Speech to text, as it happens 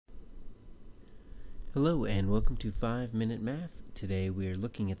Hello and welcome to 5-Minute Math. Today we are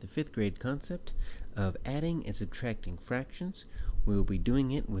looking at the 5th grade concept of adding and subtracting fractions. We will be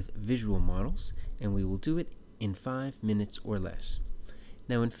doing it with visual models, and we will do it in 5 minutes or less.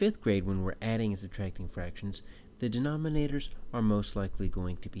 Now in 5th grade, when we're adding and subtracting fractions, the denominators are most likely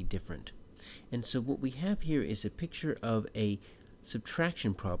going to be different. And so what we have here is a picture of a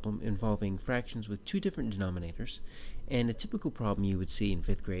subtraction problem involving fractions with two different denominators, and a typical problem you would see in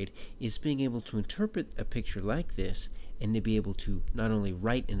 5th grade is being able to interpret a picture like this and to be able to not only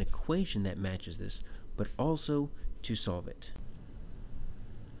write an equation that matches this, but also to solve it.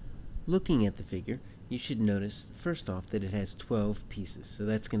 Looking at the figure, you should notice first off that it has 12 pieces, so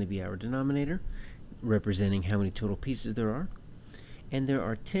that's going to be our denominator, representing how many total pieces there are. And there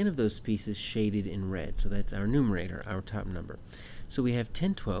are 10 of those pieces shaded in red, so that's our numerator, our top number. So we have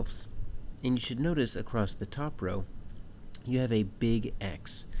 10 twelfths, and you should notice across the top row you have a big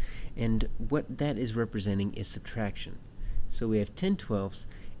X, and what that is representing is subtraction. So we have 10 twelfths,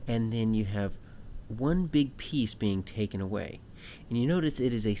 and then you have one big piece being taken away. And you notice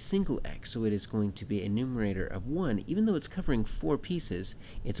it is a single X, so it is going to be a numerator of 1. Even though it's covering 4 pieces,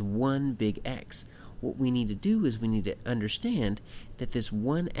 it's one big X. What we need to do is we need to understand that this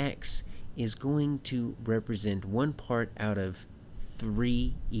 1x is going to represent one part out of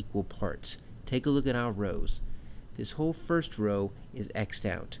 3 equal parts. Take a look at our rows. This whole first row is x'd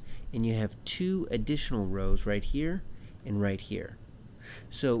out, and you have 2 additional rows right here and right here.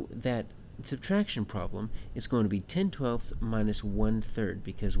 So that subtraction problem is going to be 10 twelfths minus 1/3,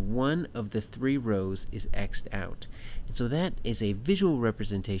 because one of the 3 rows is x'd out. And so that is a visual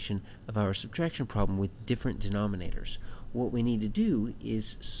representation of our subtraction problem with different denominators. What we need to do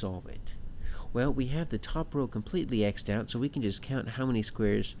is solve it. Well, we have the top row completely x'd out, so we can just count how many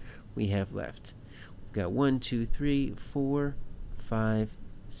squares we have left. We've got 1, 2, 3, 4, 5,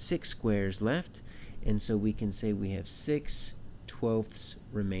 6 squares left, and so we can say we have 6 twelfths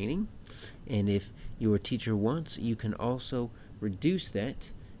remaining. And if your teacher wants, you can also reduce that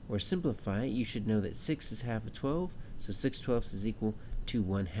or simplify it. You should know that 6 is half of 12, so 6 twelfths is equal to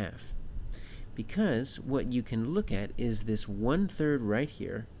 1/2. Because what you can look at is this 1/3 right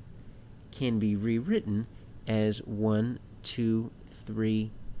here can be rewritten as 1, 2,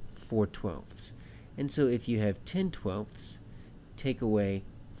 3, 4 twelfths. And so if you have 10 twelfths, take away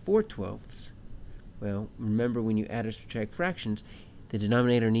 4 twelfths, well, remember when you add or subtract fractions, the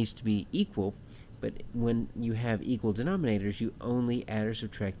denominator needs to be equal, but when you have equal denominators, you only add or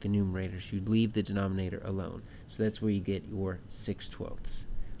subtract the numerators. You leave the denominator alone. So that's where you get your 6 twelfths.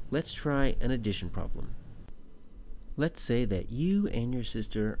 Let's try an addition problem. Let's say that you and your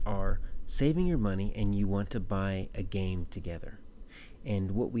sister are saving your money and you want to buy a game together.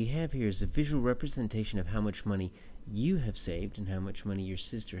 And what we have here is a visual representation of how much money you have saved and how much money your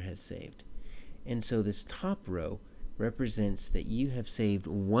sister has saved. And so this top row represents that you have saved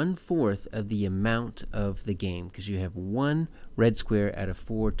 1/4 of the amount of the game, because you have 1 red square out of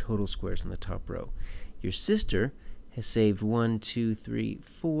 4 total squares on the top row. Your sister has saved 1, 2, 3,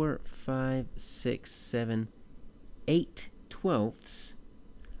 4, 5, 6, 7, 8 twelfths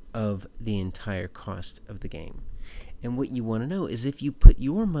of the entire cost of the game. And what you want to know is, if you put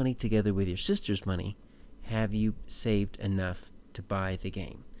your money together with your sister's money, have you saved enough to buy the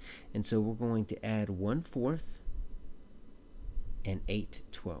game? And so we're going to add 1/4 and 8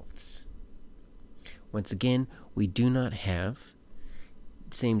 twelfths. Once again, we do not have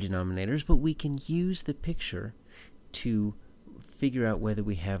same denominators, but we can use the picture to figure out whether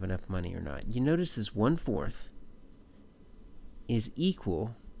we have enough money or not. You notice this 1/4 is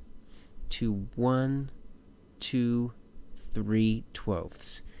equal to 1, 2, 3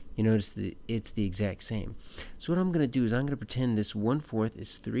 twelfths. You notice that it's the exact same. So what I'm going to do is I'm going to pretend this 1/4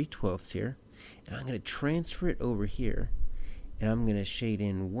 is 3 twelfths here, and I'm going to transfer it over here, and I'm going to shade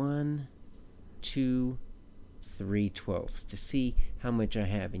in 1, 2, 3 twelfths to see how much I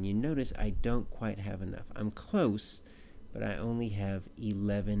have. And you notice I don't quite have enough. I'm close, but I only have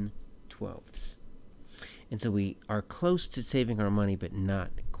 11 twelfths. And so we are close to saving our money, but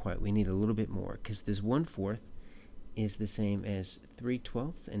not quite. We need a little bit more, because this 1/4 is the same as 3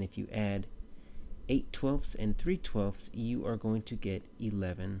 twelfths, and if you add 8 twelfths and 3 twelfths, you are going to get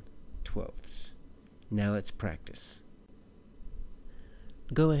 11 twelfths. Now let's practice.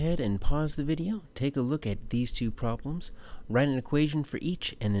 Go ahead and pause the video, take a look at these two problems, write an equation for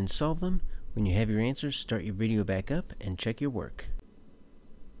each, and then solve them. When you have your answers, start your video back up and check your work.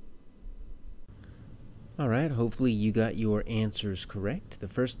 Alright, hopefully you got your answers correct. The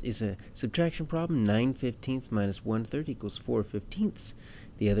first is a subtraction problem. 9/15 minus 1/3 equals 4/15.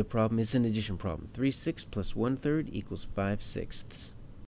 The other problem is an addition problem. 3/6 plus 1/3 equals 5/6.